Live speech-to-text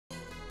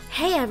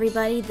Hey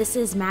everybody, this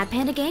is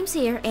MadPanda Games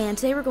here, and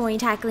today we're going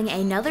to be tackling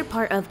another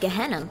part of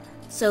Gehennam.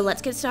 So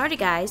let's get started,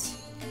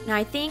 guys. Now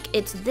I think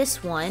it's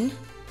this one.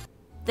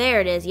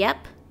 There it is,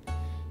 yep.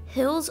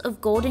 Hills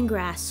of golden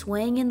grass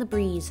swaying in the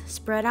breeze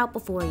spread out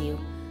before you,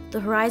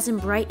 the horizon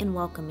bright and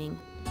welcoming.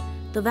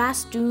 The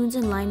vast dunes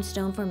and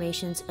limestone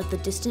formations of the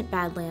distant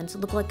Badlands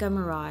look like a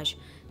mirage,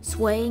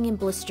 swaying and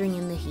blistering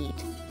in the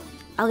heat.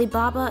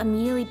 Alibaba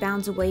immediately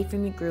bounds away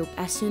from your group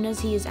as soon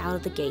as he is out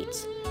of the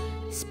gates,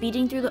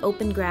 speeding through the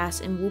open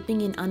grass and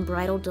whooping in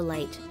unbridled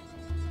delight.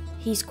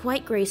 He's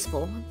quite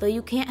graceful, though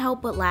you can't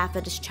help but laugh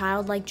at his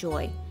childlike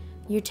joy.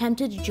 You're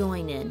tempted to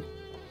join in.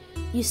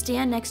 You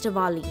stand next to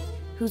Vali,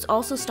 who's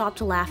also stopped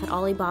to laugh at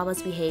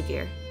Alibaba's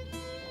behavior.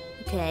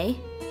 Okay.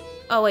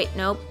 Oh wait,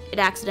 nope, it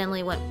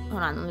accidentally went,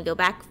 hold on, let me go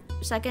back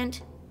a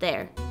second.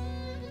 There.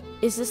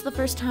 Is this the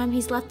first time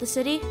he's left the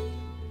city?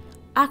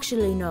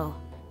 Actually, no.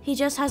 He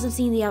just hasn't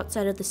seen the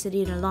outside of the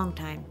city in a long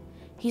time.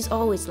 He's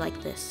always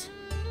like this.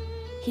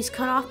 He's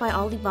cut off by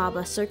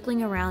Alibaba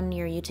circling around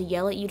near you to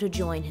yell at you to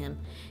join him,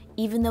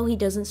 even though he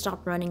doesn't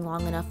stop running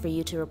long enough for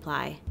you to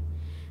reply.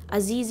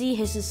 Azizi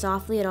hisses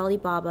softly at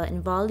Alibaba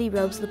and Vali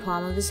rubs the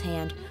palm of his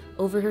hand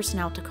over her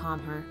snout to calm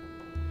her.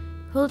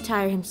 He'll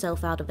tire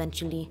himself out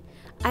eventually.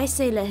 I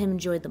say let him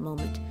enjoy the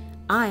moment.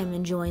 I'm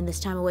enjoying this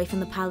time away from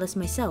the palace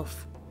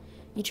myself.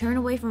 You turn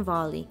away from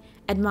Vali,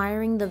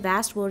 admiring the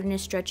vast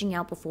wilderness stretching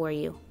out before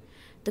you.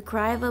 The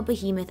cry of a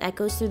behemoth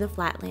echoes through the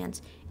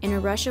flatlands, and a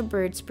rush of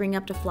birds spring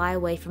up to fly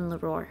away from the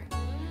roar.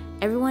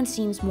 Everyone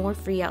seems more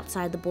free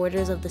outside the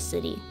borders of the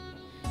city.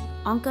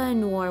 Anka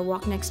and Noor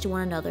walk next to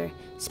one another,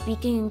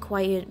 speaking in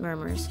quiet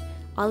murmurs.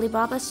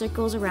 Alibaba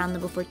circles around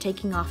them before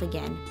taking off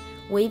again,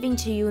 waving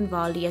to you and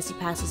Vali as he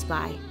passes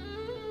by.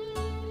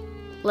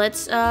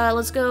 Let's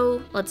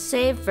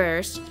save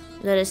first.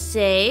 Let us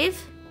save.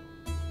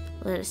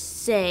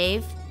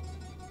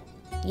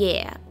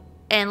 Yeah.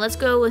 And let's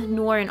go with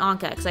Noor and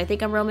Anka, because I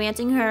think I'm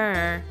romancing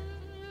her.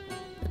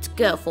 Let's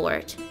go for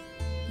it.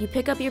 You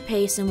pick up your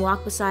pace and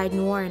walk beside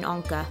Noor and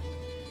Anka.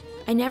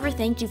 I never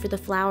thanked you for the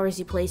flowers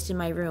you placed in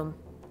my room.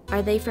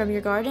 Are they from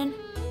your garden?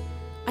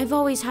 I've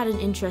always had an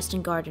interest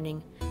in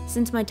gardening,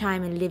 since my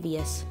time in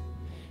Livius.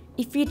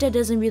 Ifrita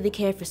doesn't really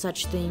care for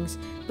such things,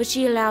 but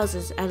she allows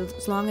us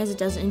as long as it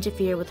doesn't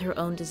interfere with her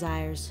own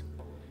desires.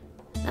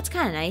 That's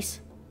kinda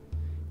nice.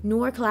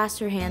 Noor clasps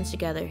her hands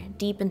together,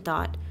 deep in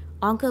thought.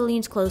 Anka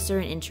leans closer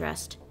in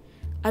interest.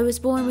 I was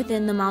born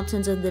within the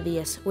mountains of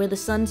Livius, where the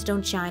suns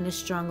don't shine as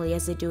strongly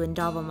as they do in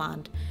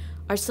Davamand.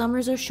 Our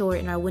summers are short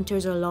and our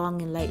winters are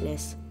long and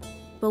lightless.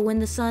 But when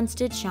the suns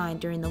did shine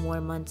during the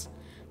warm months,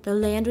 the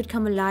land would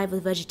come alive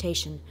with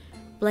vegetation,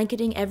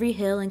 blanketing every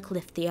hill and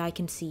cliff the eye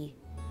can see.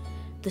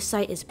 The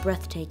sight is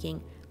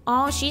breathtaking.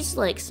 Oh, she's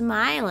like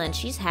smiling.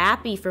 She's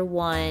happy for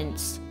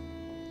once.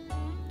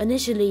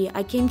 Initially,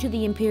 I came to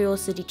the Imperial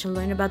City to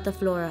learn about the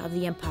flora of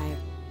the Empire.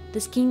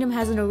 This kingdom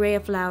has an array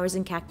of flowers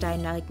and cacti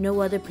like no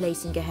other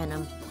place in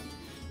Gehennam.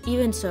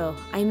 Even so,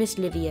 I miss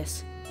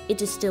Livius. It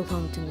is still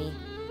home to me.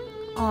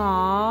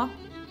 Aww.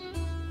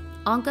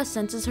 Anka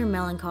senses her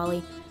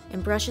melancholy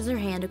and brushes her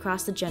hand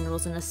across the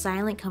generals in a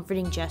silent,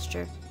 comforting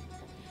gesture.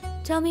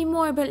 Tell me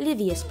more about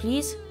Livius,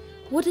 please.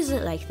 What is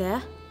it like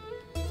there?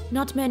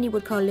 Not many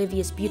would call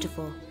Livius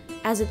beautiful,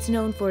 as it's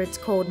known for its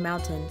cold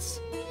mountains.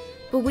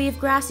 But we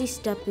have grassy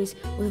steppes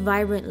with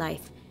vibrant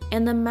life,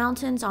 and the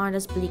mountains aren't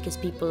as bleak as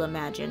people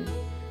imagine.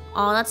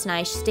 Aw, that's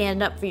nice,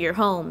 stand up for your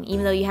home,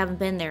 even though you haven't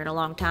been there in a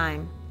long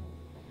time.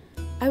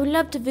 I would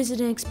love to visit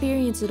and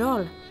experience it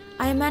all.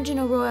 I imagine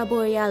Aurora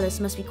Borealis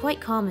must be quite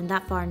common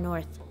that far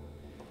north.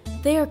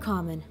 They are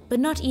common,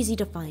 but not easy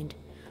to find.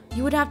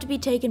 You would have to be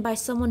taken by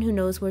someone who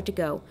knows where to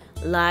go,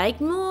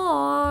 like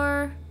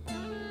Noor.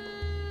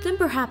 Then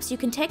perhaps you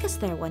can take us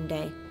there one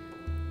day.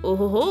 Oh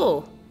ho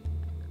ho!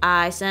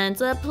 I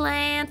sense a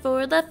plan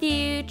for the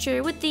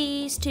future with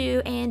these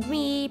two and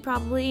me,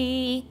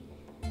 probably.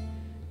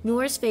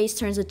 Noor's face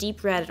turns a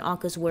deep red at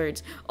Anka's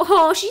words.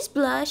 Oh, she's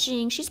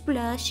blushing.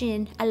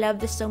 I love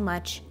this so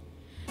much.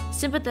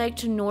 Sympathetic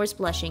to Noor's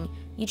blushing,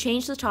 you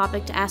change the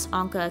topic to ask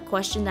Anka a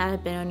question that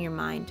had been on your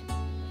mind.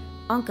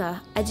 Anka,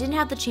 I didn't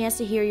have the chance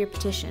to hear your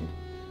petition.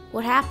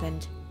 What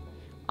happened?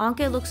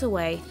 Anka looks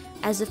away,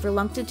 as if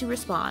reluctant to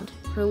respond,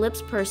 her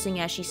lips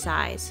pursing as she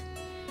sighs.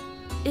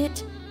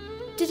 It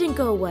didn't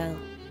go well.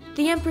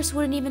 The Empress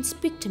wouldn't even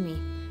speak to me.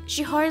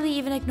 She hardly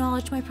even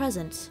acknowledged my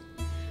presence.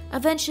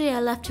 Eventually,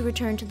 I left to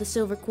return to the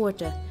Silver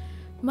Quarter.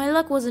 My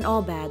luck wasn't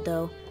all bad,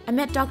 though. I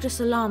met Dr.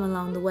 Salam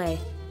along the way.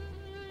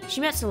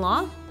 She met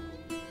Salam?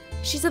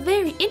 She's a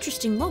very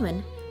interesting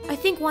woman. I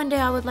think one day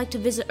I would like to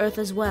visit Earth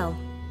as well.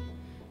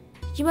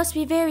 You must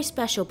be very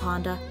special,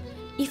 Panda.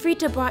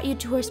 Ifrita brought you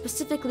to her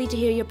specifically to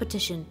hear your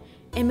petition,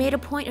 and made a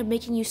point of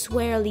making you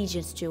swear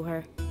allegiance to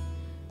her.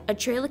 A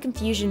trail of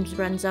confusion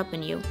runs up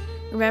in you,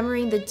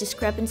 remembering the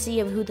discrepancy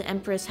of who the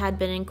Empress had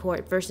been in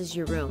court versus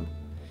your room.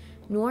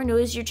 Noor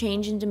notices your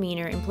change in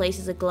demeanor and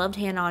places a gloved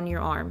hand on your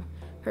arm.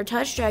 Her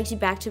touch drags you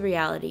back to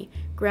reality,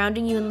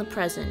 grounding you in the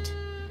present.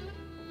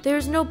 There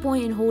is no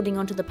point in holding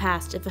onto the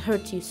past if it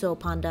hurts you so,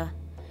 Panda.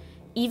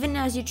 Even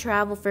as you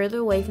travel further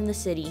away from the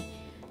city,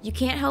 you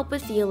can't help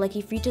but feel like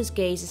Ifrita's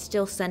gaze is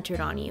still centered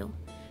on you.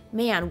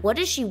 Man, what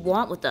does she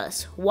want with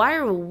us? Why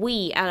are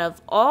we, out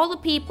of all the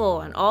people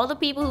and all the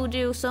people who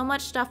do so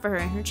much stuff for her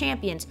and her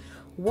champions,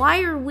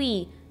 why are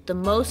we the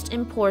most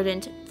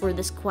important for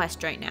this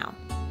quest right now?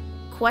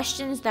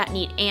 Questions that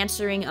need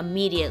answering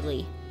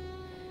immediately.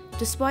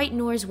 Despite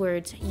Noor's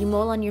words, you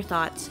mull on your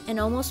thoughts and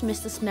almost miss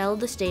the smell of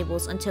the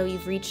stables until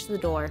you've reached the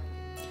door.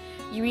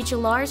 You reach a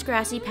large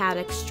grassy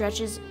paddock.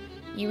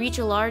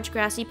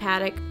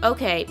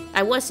 Okay,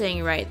 I was saying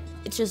it right.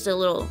 It's just a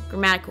little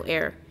grammatical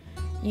error.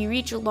 You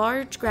reach a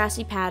large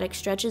grassy paddock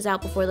stretches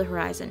out before the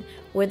horizon,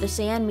 where the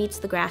sand meets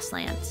the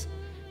grasslands.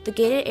 The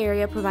gated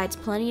area provides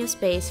plenty of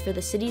space for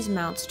the city's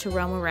mounts to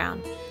roam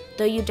around,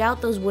 though you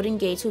doubt those wooden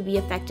gates would be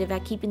effective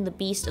at keeping the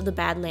beast of the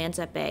Badlands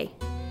at bay.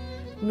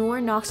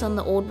 Noor knocks on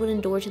the old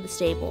wooden door to the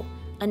stable,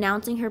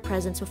 announcing her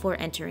presence before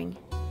entering.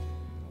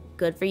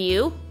 Good for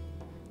you?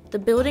 The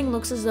building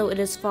looks as though it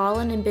has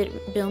fallen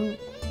and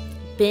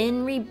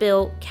been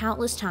rebuilt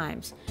countless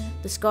times.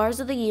 The scars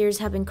of the years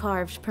have been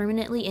carved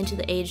permanently into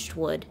the aged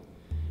wood.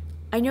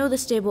 I know the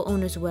stable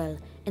owners well,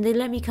 and they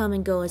let me come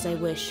and go as I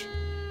wish.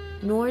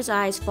 Noor's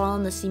eyes fall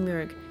on the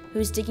Simurgh, who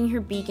is digging her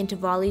beak into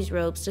Vali's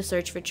robes to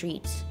search for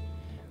treats.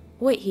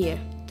 Wait here.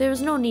 There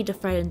is no need to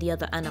frighten the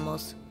other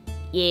animals.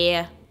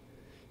 Yeah.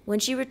 When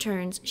she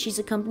returns, she's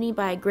accompanied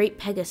by a great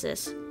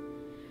Pegasus.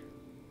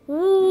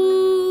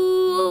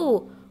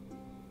 Ooh!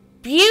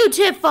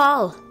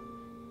 Beautiful!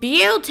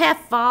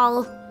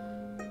 Beautiful!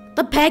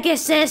 The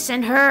Pegasus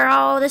and her,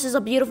 oh, this is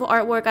a beautiful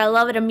artwork. I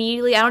love it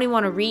immediately. I don't even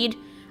want to read.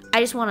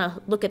 I just want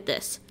to look at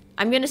this.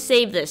 I'm going to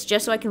save this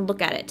just so I can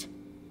look at it.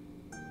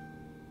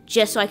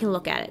 Just so I can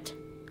look at it.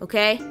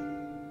 Okay?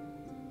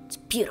 It's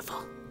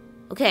beautiful.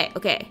 Okay,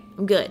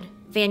 I'm good.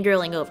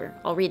 Fangirling over.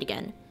 I'll read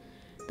again.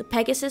 The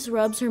Pegasus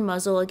rubs her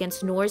muzzle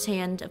against Noor's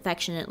hand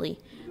affectionately,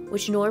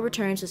 which Noor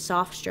returns with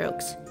soft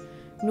strokes.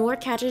 Noor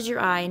catches your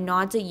eye and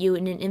nods at you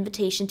in an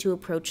invitation to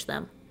approach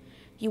them.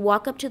 You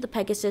walk up to the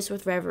Pegasus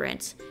with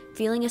reverence,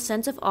 feeling a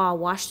sense of awe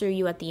wash through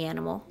you at the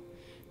animal.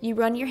 You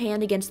run your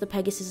hand against the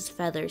Pegasus's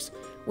feathers,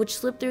 which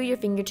slip through your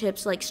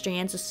fingertips like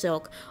strands of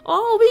silk.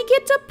 Oh, we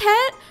get to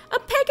pet a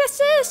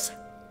Pegasus!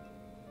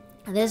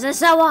 This is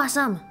so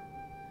awesome!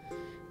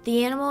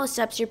 The animal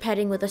accepts your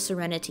petting with a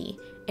serenity,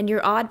 and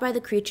you're awed by the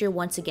creature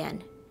once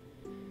again.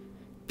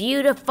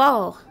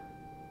 Beautiful!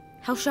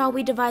 How shall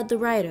we divide the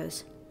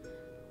riders?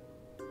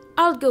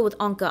 I'll go with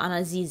Anka on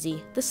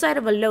Azizi. The sight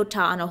of a Lota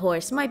on a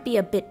horse might be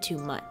a bit too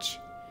much.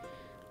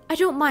 I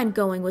don't mind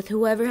going with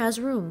whoever has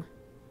room.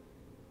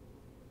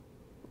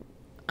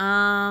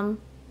 Ride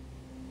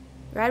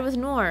with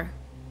Noor.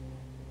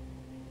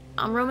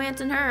 I'm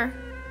romancing her.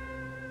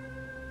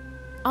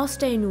 I'll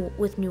stay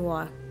with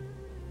Noor.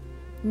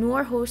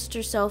 Noor hoists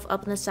herself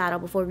up in the saddle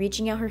before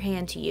reaching out her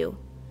hand to you.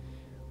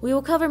 We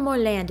will cover more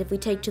land if we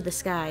take to the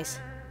skies.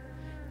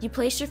 You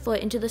place your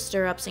foot into the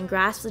stirrups and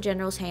grasp the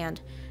general's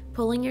hand,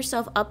 pulling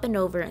yourself up and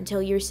over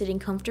until you're sitting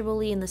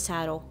comfortably in the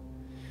saddle.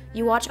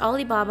 You watch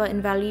Ali Baba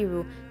and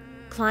Valiru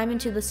climb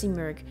into the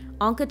Simurgh,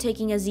 Anka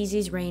taking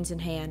Azizi's reins in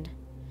hand.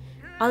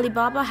 Ali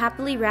Baba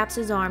happily wraps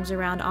his arms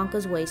around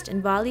Anka's waist,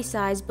 and Vali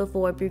sighs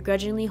before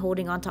begrudgingly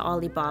holding on to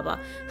Ali Baba.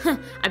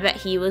 I bet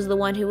he was the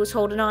one who was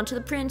holding on to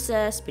the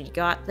princess, but you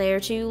got there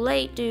too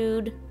late,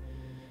 dude.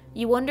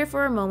 You wonder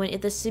for a moment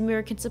if the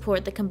Simurgh can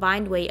support the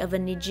combined weight of a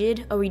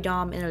Nijid, a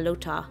Ridam, and a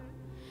Lota.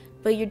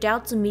 But your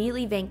doubts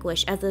immediately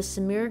vanquish as the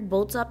Simurgh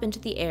bolts up into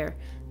the air,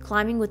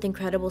 climbing with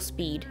incredible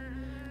speed.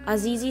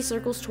 Azizi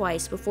circles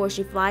twice before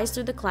she flies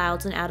through the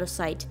clouds and out of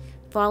sight,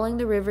 following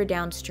the river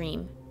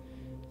downstream.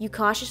 You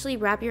cautiously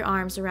wrap your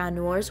arms around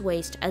Noor's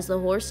waist as the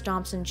horse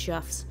stomps and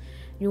shuffs,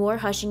 Noor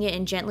hushing it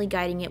and gently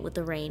guiding it with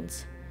the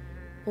reins.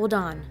 Hold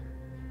on.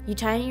 You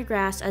tighten your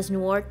grasp as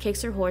Noor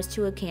kicks her horse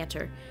to a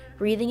canter,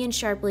 breathing in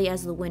sharply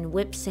as the wind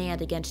whips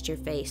sand against your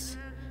face.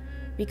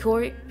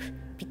 Before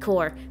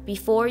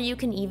you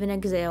can even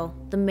exhale,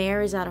 the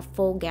mare is at a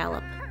full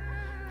gallop.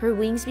 Her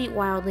wings beat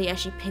wildly as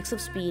she picks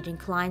up speed and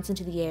climbs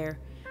into the air.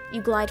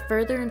 You glide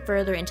further and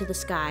further into the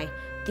sky,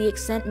 the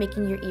ascent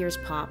making your ears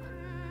pop.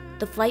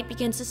 The flight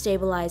begins to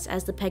stabilize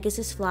as the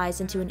Pegasus flies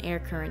into an air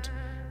current,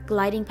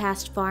 gliding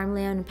past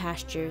farmland and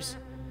pastures.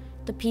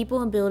 The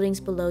people and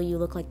buildings below you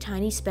look like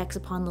tiny specks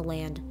upon the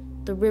land.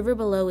 The river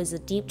below is a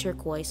deep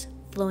turquoise,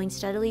 flowing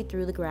steadily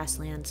through the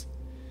grasslands.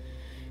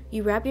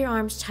 You wrap your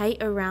arms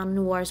tight around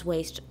Noir's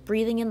waist,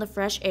 breathing in the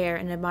fresh air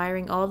and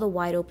admiring all the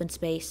wide open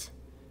space.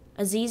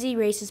 Azizi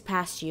races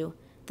past you,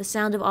 the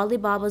sound of Ali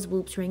Baba's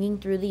whoops ringing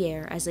through the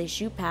air as they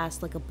shoot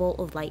past like a bolt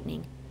of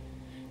lightning.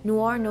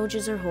 Noir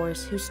nudges her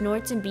horse, who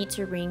snorts and beats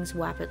her rings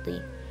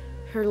rapidly,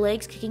 her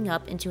legs kicking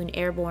up into an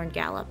airborne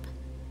gallop.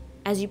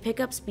 As you pick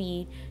up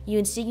speed, you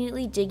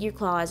instinctively dig your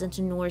claws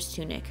into Noir's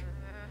tunic.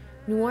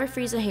 Noir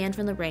frees a hand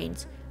from the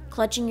reins,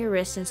 clutching your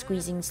wrist and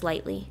squeezing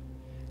slightly.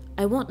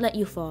 I won't let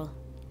you fall.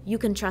 You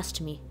can trust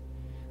me.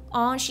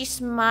 Oh, she's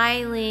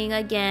smiling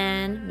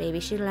again. Maybe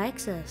she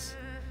likes us.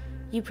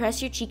 You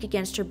press your cheek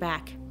against her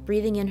back,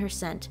 breathing in her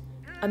scent,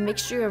 a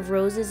mixture of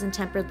roses and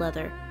tempered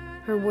leather,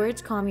 Her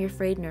words calm your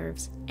frayed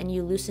nerves, and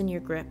you loosen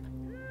your grip.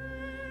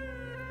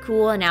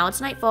 Cool, and now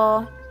it's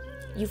nightfall.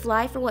 You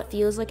fly for what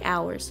feels like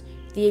hours,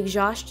 the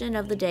exhaustion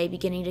of the day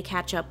beginning to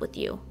catch up with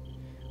you.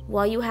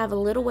 While you have a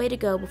little way to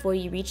go before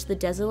you reach the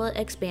desolate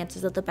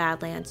expanses of the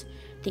Badlands,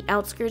 the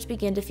outskirts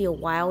begin to feel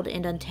wild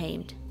and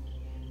untamed.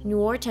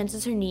 Noor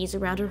tenses her knees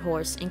around her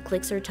horse and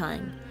clicks her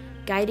tongue,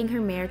 guiding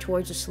her mare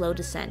towards a slow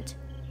descent.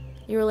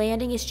 Your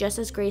landing is just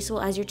as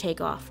graceful as your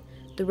takeoff,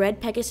 the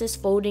red Pegasus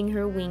folding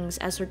her wings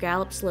as her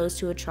gallop slows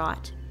to a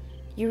trot.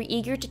 You're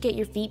eager to get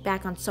your feet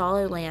back on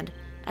solid land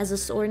as the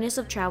soreness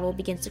of travel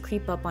begins to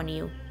creep up on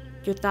you,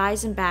 your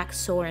thighs and back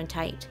sore and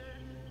tight.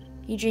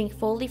 You drink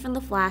fully from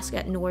the flask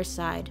at Noor's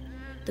side,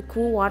 the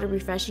cool water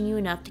refreshing you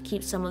enough to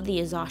keep some of the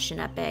exhaustion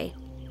at bay.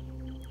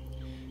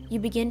 You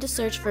begin to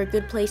search for a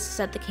good place to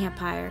set the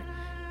campfire,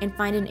 and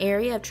find an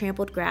area of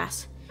trampled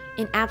grass.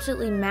 An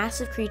absolutely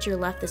massive creature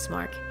left this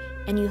mark,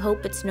 and you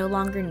hope it's no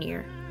longer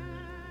near.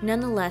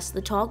 Nonetheless,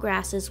 the tall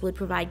grasses would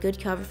provide good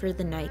cover for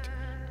the night,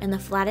 and the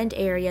flattened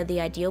area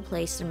the ideal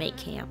place to make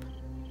camp.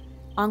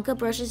 Anka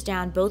brushes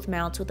down both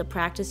mounts with a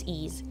practiced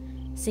ease,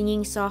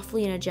 singing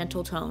softly in a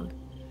gentle tone.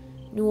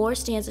 Noor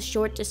stands a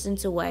short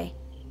distance away,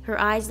 her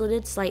eyes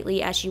lidded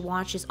slightly as she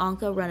watches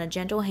Anka run a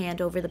gentle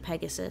hand over the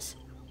Pegasus.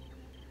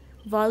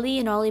 Vali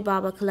and Ali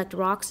Baba collect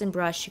rocks and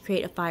brush to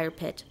create a fire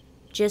pit.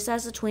 Just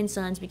as the twin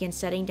suns begin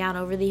setting down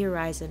over the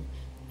horizon,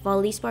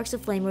 Vali sparks a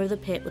flame over the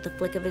pit with a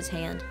flick of his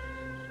hand.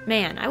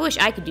 Man, I wish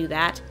I could do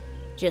that.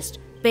 Just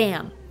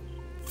bam!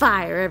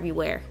 Fire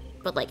everywhere,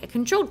 but like a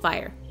controlled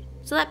fire,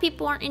 so that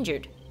people aren't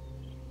injured.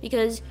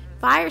 Because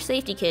fire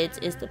safety, kids,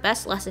 is the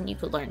best lesson you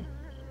could learn.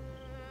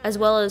 As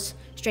well as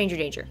stranger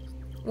danger.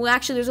 Well,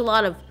 actually, there's a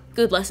lot of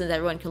good lessons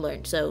everyone can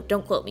learn, so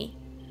don't quote me.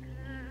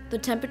 The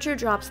temperature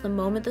drops the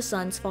moment the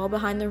suns fall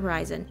behind the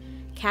horizon,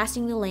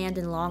 casting the land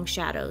in long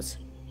shadows.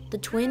 The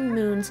twin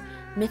moons,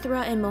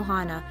 Mithra and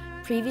Mohana,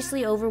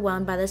 previously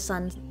overwhelmed by the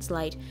sun's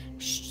light,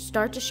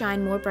 start to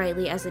shine more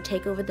brightly as they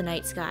take over the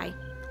night sky,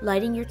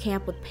 lighting your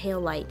camp with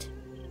pale light.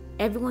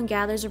 Everyone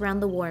gathers around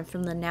the warmth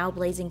from the now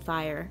blazing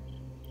fire.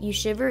 You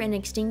shiver and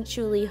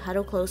instinctually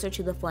huddle closer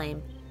to the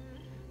flame.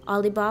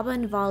 Ali Baba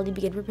and Vali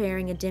begin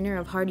preparing a dinner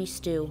of hearty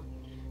stew.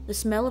 The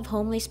smell of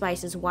homely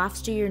spices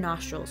wafts to your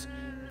nostrils,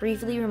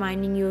 briefly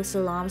reminding you of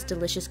Salam's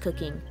delicious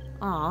cooking.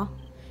 Aw,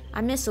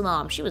 I miss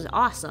Salam, she was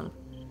awesome.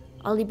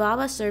 Ali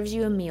Baba serves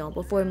you a meal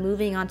before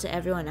moving on to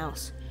everyone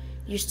else.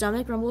 Your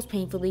stomach rumbles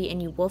painfully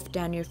and you wolf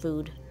down your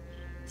food.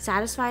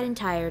 Satisfied and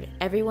tired,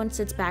 everyone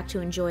sits back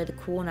to enjoy the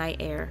cool night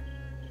air.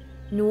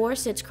 Noor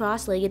sits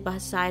cross-legged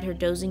beside her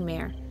dozing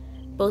mare,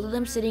 both of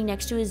them sitting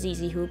next to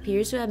Azizi, who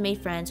appears to have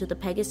made friends with the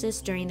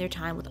Pegasus during their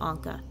time with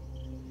Anka.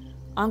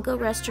 Anka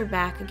rests her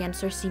back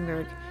against her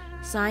simurg,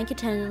 sighing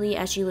contentedly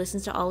as she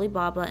listens to Ali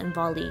Baba and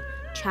Vali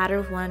chatter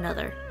with one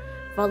another,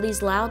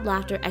 Vali's loud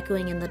laughter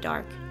echoing in the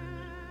dark.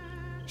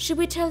 Should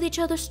we tell each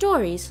other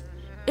stories?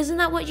 Isn't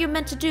that what you're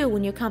meant to do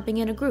when you're camping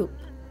in a group?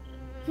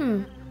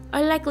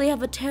 I likely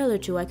have a tale or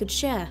two I could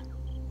share.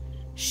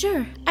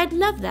 Sure, I'd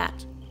love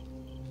that.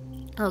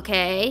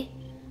 Okay.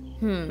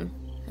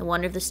 I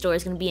wonder if the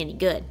story's gonna be any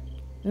good.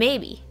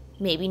 Maybe,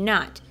 maybe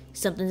not.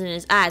 Something in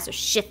his eyes are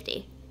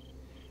shifty.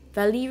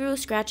 Valiru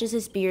scratches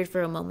his beard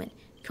for a moment,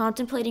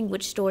 contemplating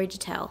which story to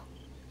tell.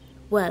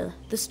 Well,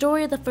 the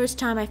story of the first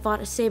time I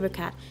fought a saber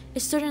cat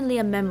is certainly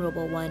a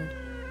memorable one.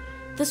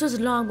 This was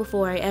long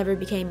before I ever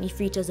became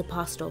Ifrita's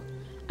apostle.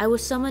 I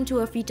was summoned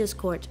to Ifrita's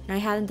court, and I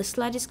hadn't the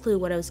slightest clue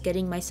what I was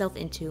getting myself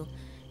into,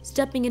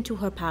 stepping into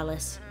her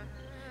palace.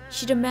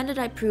 She demanded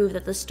I prove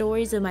that the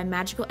stories of my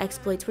magical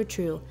exploits were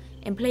true,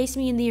 and placed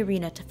me in the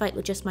arena to fight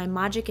with just my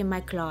magic and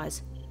my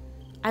claws.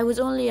 I was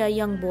only a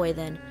young boy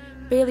then,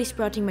 barely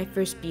sprouting my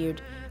first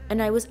beard,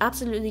 and I was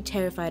absolutely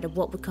terrified of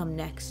what would come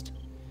next.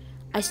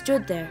 I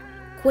stood there,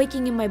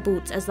 quaking in my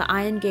boots as the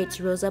iron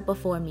gates rose up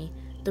before me,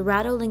 the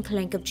rattle and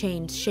clank of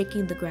chains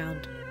shaking the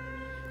ground.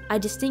 I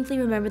distinctly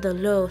remember the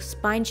low,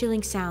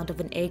 spine-chilling sound of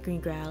an angry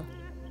growl.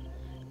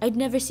 I'd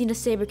never seen a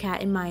saber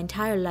cat in my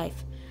entire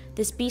life.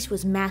 This beast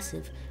was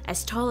massive,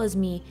 as tall as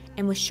me,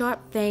 and with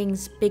sharp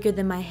fangs bigger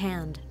than my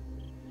hand.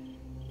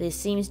 This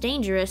seems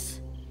dangerous.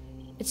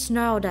 It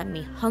snarled at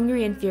me,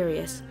 hungry and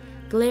furious,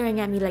 glaring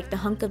at me like the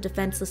hunk of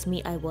defenseless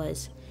meat I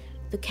was.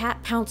 The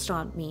cat pounced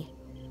on me.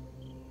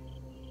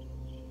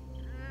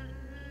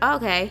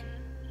 Okay.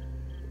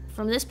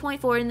 From this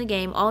point forward in the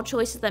game, all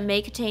choices that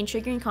may contain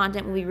triggering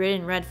content will be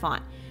written in red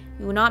font.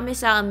 You will not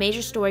miss out on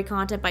major story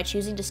content by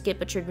choosing to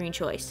skip a triggering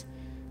choice.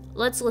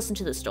 Let's listen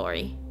to the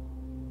story.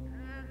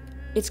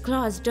 Its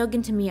claws dug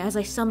into me as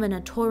I summoned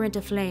a torrent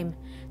of flame.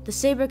 The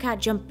saber cat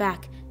jumped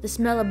back, the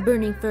smell of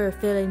burning fur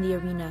filling the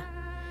arena.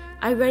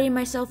 I readied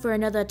myself for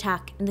another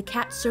attack, and the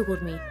cat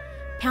circled me,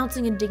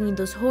 pouncing and digging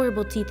those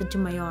horrible teeth into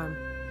my arm.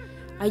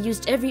 I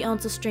used every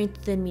ounce of strength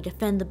within me to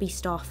fend the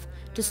beast off,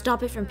 to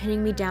stop it from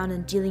pinning me down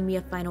and dealing me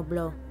a final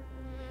blow.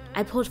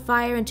 I pulled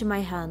fire into my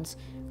hands,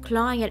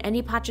 clawing at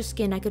any patch of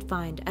skin I could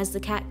find as the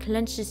cat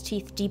clenched his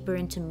teeth deeper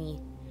into me.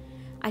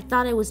 I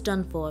thought I was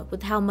done for,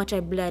 with how much I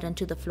bled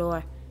onto the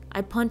floor.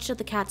 I punched at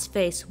the cat's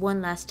face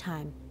one last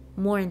time.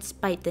 more in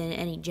spite than in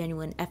any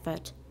genuine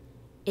effort.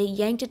 It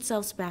yanked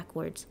itself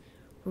backwards,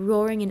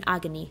 roaring in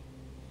agony.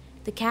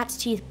 The cat's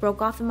teeth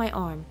broke off in my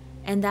arm,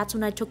 and that's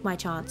when I took my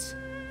chance.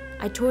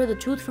 I tore the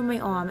tooth from my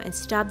arm and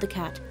stabbed the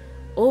cat,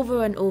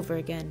 over and over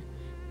again.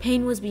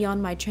 Pain was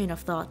beyond my train of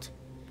thought.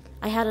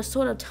 I had a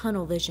sort of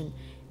tunnel vision,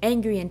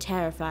 angry and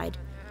terrified.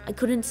 I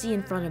couldn't see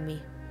in front of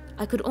me.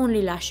 I could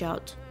only lash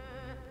out.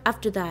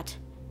 After that,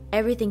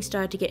 everything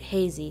started to get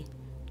hazy,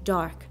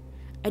 dark.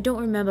 I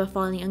don't remember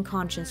falling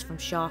unconscious from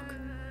shock.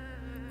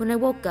 When I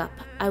woke up,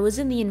 I was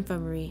in the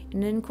infirmary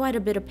and in quite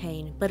a bit of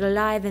pain, but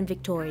alive and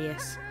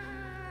victorious.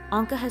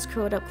 Anka has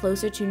curled up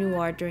closer to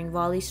Noir during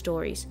Volley's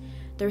stories,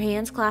 their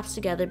hands clasped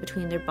together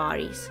between their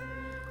bodies.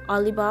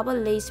 Alibaba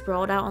lay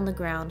sprawled out on the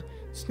ground,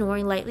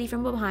 snoring lightly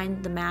from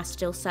behind the mask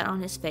still set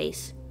on his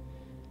face.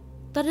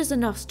 That is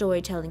enough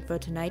storytelling for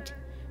tonight.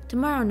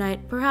 Tomorrow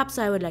night, perhaps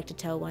I would like to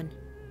tell one.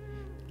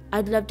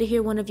 I'd love to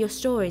hear one of your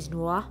stories,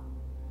 Noir.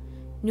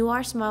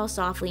 Noir smiles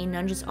softly and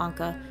nudges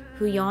Anka,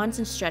 who yawns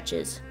and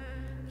stretches.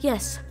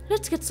 Yes,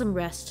 let's get some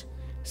rest.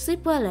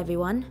 Sleep well,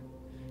 everyone.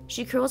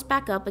 She curls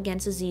back up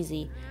against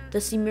Azizi, the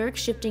Simurgh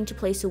shifting to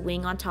place a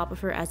wing on top of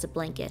her as a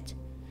blanket.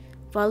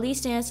 Vali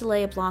stands to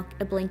lay a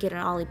blanket on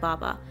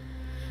Alibaba,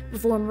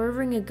 before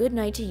murmuring a good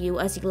night to you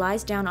as he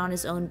lies down on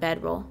his own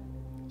bedroll.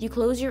 You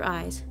close your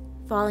eyes,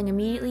 falling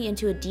immediately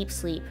into a deep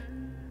sleep.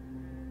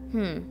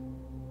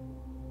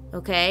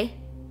 Okay.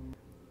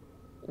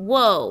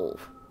 Whoa!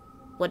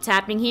 What's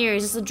happening here?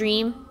 Is this a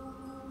dream?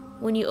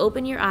 When you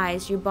open your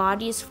eyes, your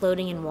body is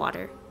floating in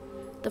water.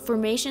 The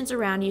formations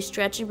around you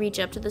stretch and reach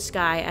up to the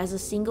sky as a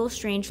single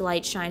strange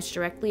light shines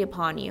directly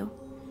upon you.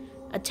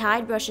 A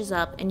tide rushes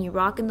up and you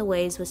rock in the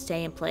waves but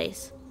stay in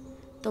place.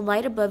 The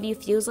light above you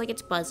feels like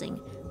it's buzzing,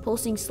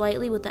 pulsing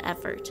slightly with the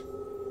effort.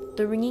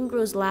 The ringing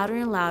grows louder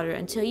and louder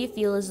until you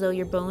feel as though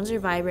your bones are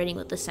vibrating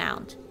with the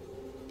sound.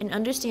 An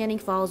understanding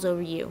falls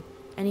over you,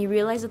 and you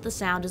realize that the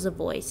sound is a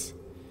voice.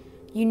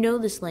 You know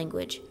this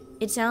language.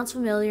 It sounds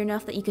familiar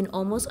enough that you can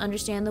almost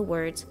understand the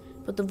words,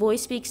 but the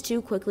voice speaks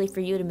too quickly for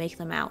you to make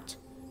them out.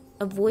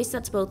 A voice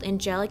that's both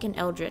angelic and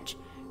eldritch,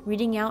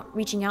 reaching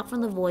out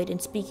from the void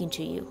and speaking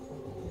to you.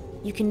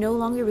 You can no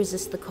longer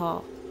resist the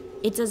call.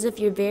 It's as if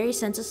your very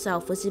sense of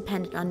self was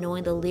dependent on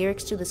knowing the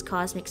lyrics to this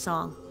cosmic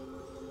song.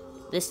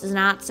 This does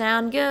not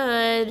sound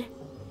good.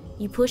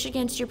 You push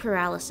against your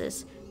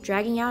paralysis,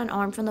 dragging out an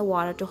arm from the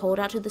water to hold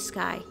out to the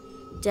sky,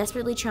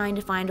 desperately trying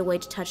to find a way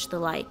to touch the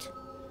light.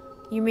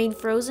 You remain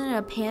frozen and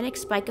a panic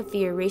spike of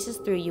fear races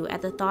through you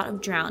at the thought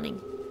of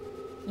drowning.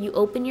 You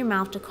open your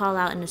mouth to call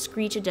out in a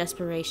screech of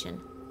desperation.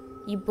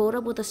 You bolt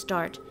up with a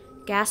start,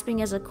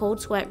 gasping as a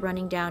cold sweat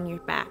running down your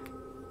back.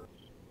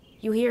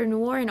 You hear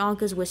Noir and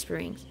Anka's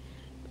whisperings,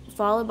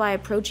 followed by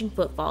approaching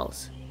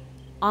footfalls.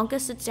 Anka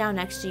sits down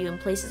next to you and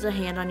places a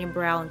hand on your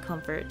brow in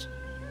comfort.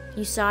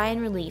 You sigh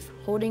in relief,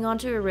 holding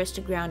onto her wrist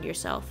to ground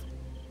yourself.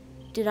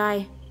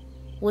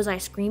 Was I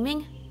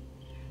screaming?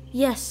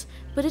 Yes,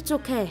 but it's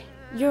okay.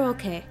 You're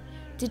okay.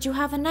 Did you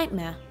have a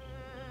nightmare?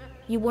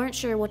 You weren't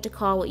sure what to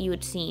call what you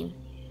had seen.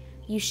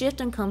 You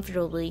shift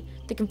uncomfortably,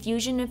 the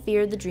confusion and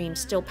fear of the dream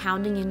still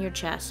pounding in your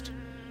chest.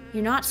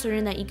 You're not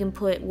certain that you can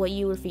put what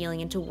you were feeling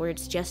into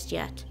words just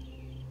yet.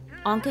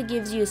 Anka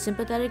gives you a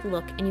sympathetic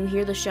look and you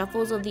hear the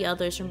shuffles of the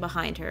others from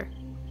behind her.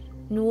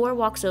 Noor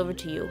walks over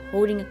to you,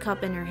 holding a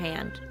cup in her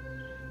hand.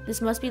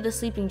 This must be the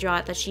sleeping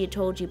draught that she had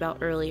told you about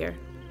earlier.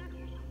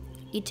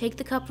 You take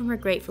the cup from her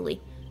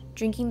gratefully,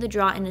 drinking the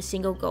draught in a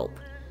single gulp.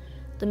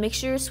 The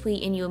mixture is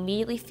sweet and you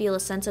immediately feel a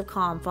sense of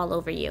calm fall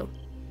over you.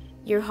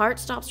 Your heart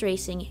stops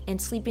racing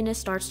and sleepiness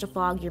starts to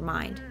fog your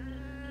mind.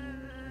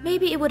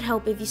 Maybe it would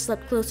help if you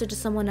slept closer to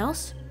someone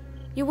else.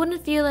 You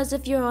wouldn't feel as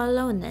if you're all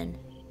alone then.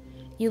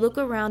 You look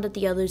around at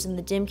the others in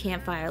the dim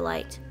campfire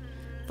light.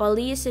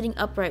 Vali is sitting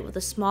upright with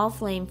a small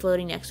flame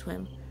floating next to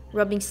him,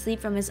 rubbing sleep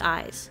from his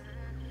eyes.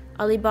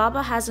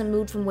 Alibaba hasn't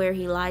moved from where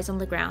he lies on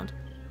the ground,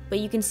 but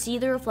you can see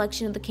the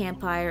reflection of the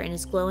campfire in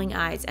his glowing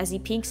eyes as he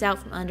peeks out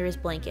from under his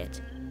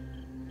blanket.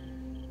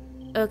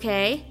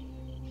 Okay.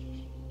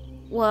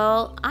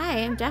 Well, I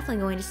am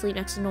definitely going to sleep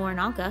next to Noor and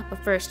Anka,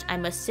 but first I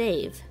must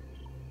save.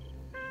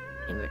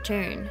 In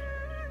return.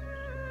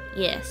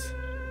 Yes.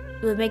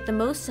 It would make the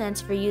most sense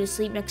for you to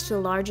sleep next to the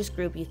largest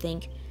group, you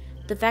think.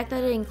 The fact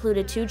that it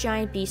included 2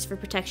 giant beasts for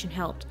protection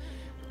helped.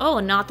 Oh,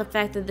 and not the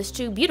fact that there's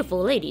 2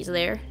 beautiful ladies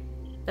there.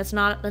 That's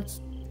not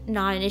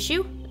an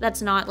issue?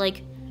 That's not,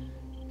 like,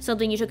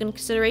 something you took into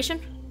consideration?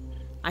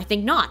 I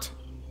think not.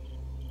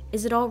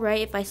 Is it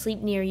alright if I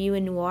sleep near you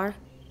and Noir?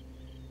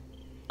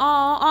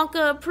 Aw,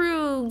 Anka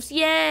approves!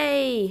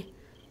 Yay!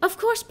 Of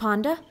course,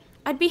 Panda.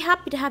 I'd be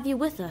happy to have you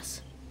with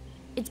us.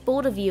 It's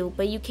bold of you,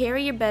 but you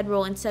carry your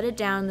bedroll and set it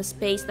down in the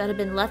space that had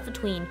been left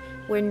between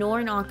where Noor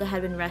and Anka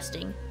had been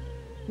resting.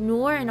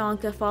 Noor and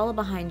Anka follow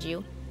behind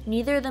you.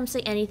 Neither of them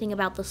say anything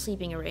about the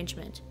sleeping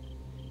arrangement.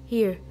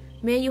 Here,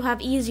 may you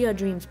have easier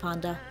dreams,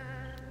 Panda.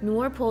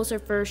 Noor pulls her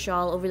fur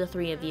shawl over the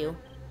 3 of you.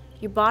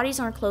 Your bodies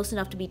aren't close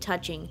enough to be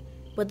touching,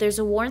 but there's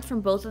a warmth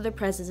from both of their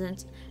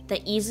presence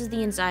that eases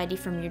the anxiety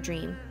from your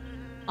dream.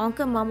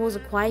 Anka mumbles a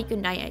quiet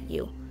goodnight at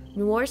you,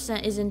 Noir's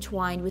scent is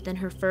entwined within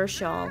her fur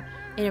shawl,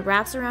 and it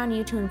wraps around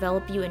you to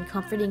envelop you in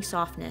comforting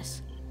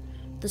softness.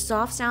 The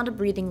soft sound of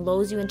breathing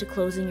lulls you into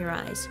closing your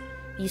eyes.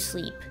 You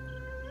sleep.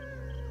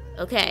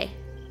 Okay.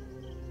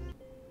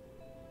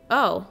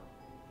 Oh.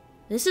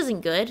 This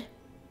isn't good.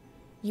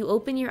 You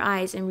open your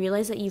eyes and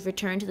realize that you've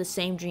returned to the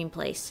same dream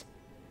place.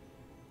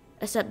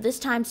 Except this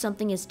time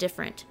something is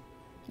different.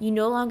 You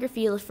no longer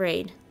feel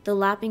afraid, the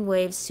lapping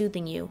waves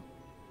soothing you.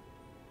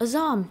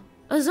 Azam!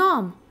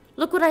 Azam!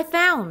 Look what I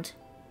found!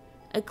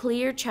 A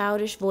clear,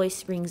 childish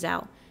voice rings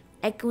out,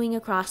 echoing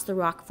across the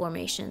rock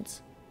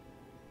formations.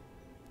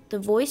 The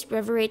voice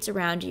reverberates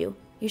around you,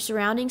 your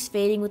surroundings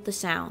fading with the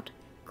sound.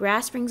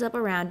 Grass springs up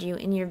around you,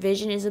 and your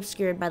vision is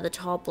obscured by the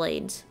tall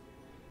blades.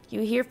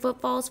 You hear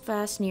footfalls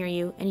fast near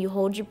you, and you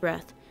hold your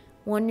breath,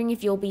 wondering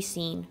if you'll be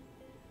seen.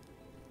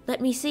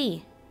 Let me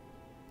see.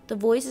 The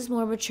voice is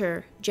more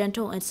mature,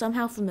 gentle, and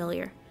somehow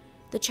familiar.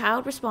 The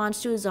child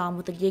responds to Azam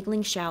with a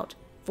giggling shout,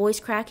 voice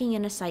cracking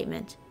in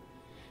excitement.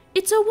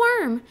 It's a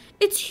worm!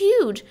 It's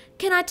huge!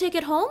 Can I take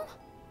it home?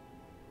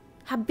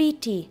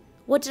 Habiti,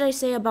 what did I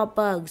say about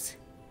bugs?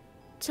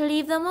 To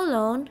leave them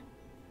alone.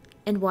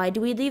 And why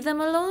do we leave them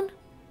alone?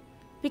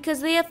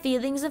 Because they have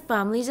feelings and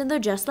families and they're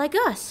just like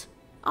us.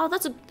 Oh,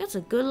 that's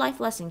a good life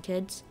lesson,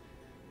 kids.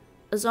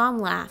 Azam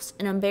laughs,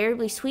 an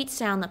unbearably sweet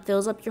sound that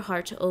fills up your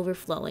heart to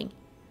overflowing.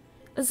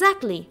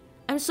 Exactly.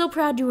 I'm so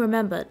proud you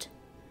remembered.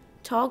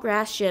 Tall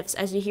grass shifts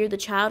as you hear the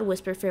child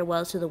whisper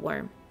farewell to the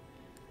worm.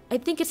 I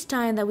think it's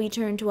time that we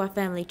turn to our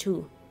family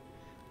too.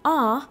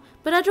 Ah,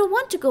 but I don't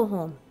want to go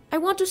home. I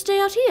want to stay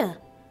out here.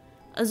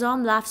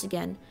 Azam laughs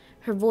again,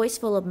 her voice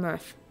full of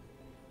mirth.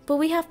 But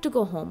we have to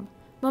go home.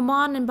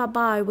 Maman and Baba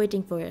are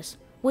waiting for us.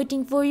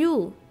 Waiting for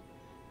you.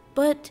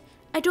 But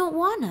I don't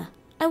wanna.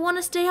 I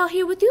wanna stay out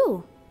here with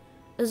you.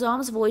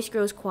 Azam's voice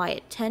grows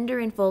quiet, tender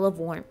and full of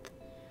warmth.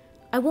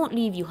 I won't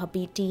leave you,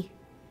 Habiti.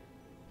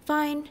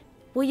 Fine.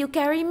 Will you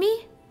carry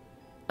me?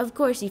 Of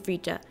course,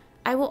 Ifrita.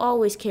 I will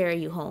always carry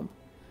you home.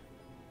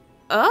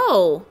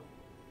 Oh.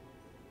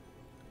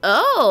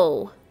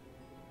 Oh.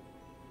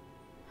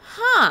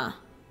 Huh.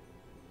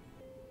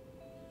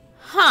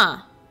 Huh.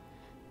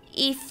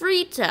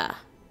 Ifrita.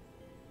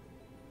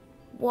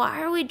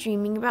 Why are we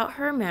dreaming about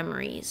her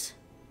memories?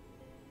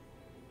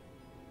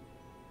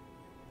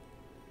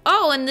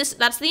 Oh, and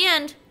that's the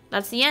end.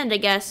 That's the end, I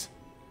guess.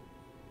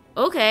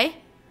 Okay.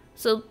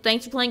 So,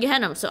 thanks for playing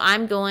Gehennam. So,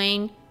 I'm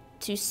going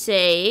to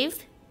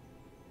save.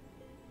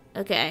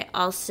 Okay,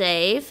 I'll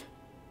save.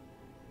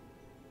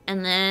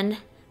 And then,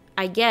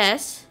 I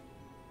guess...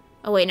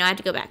 Oh, wait, no, I have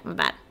to go back. My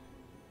bad.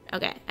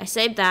 Okay, I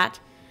saved that.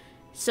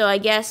 So, I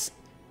guess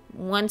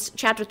once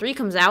Chapter 3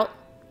 comes out,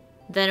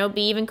 then it'll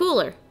be even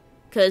cooler.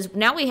 Because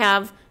now we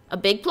have a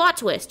big plot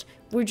twist.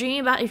 We're dreaming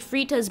about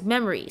Ifrita's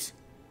memories.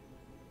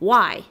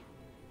 Why?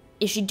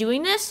 Is she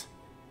doing this?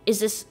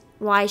 Is this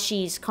why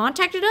she's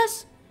contacted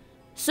us?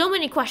 So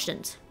many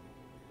questions.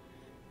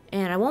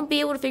 And I won't be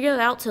able to figure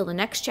that out till the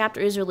next chapter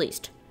is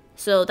released.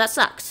 So that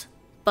sucks.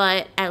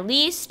 But at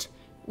least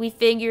we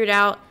figured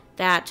out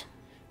that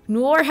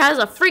Noir has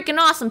a freaking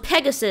awesome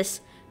Pegasus.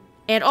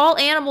 And all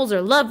animals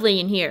are lovely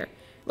in here.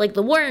 Like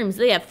the worms,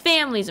 they have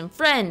families and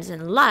friends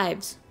and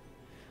lives.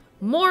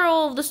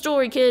 Moral of the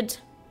story, kids,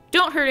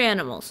 don't hurt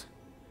animals.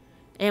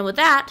 And with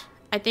that,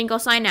 I think I'll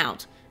sign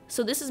out.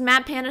 So this is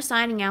MadPanda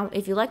signing out.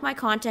 If you like my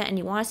content and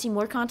you want to see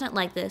more content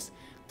like this,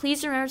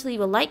 please remember to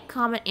leave a like,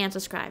 comment, and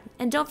subscribe.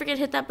 And don't forget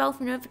to hit that bell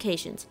for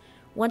notifications.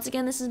 Once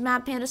again, this is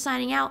MadPanda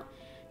signing out.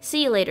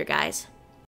 See you later, guys.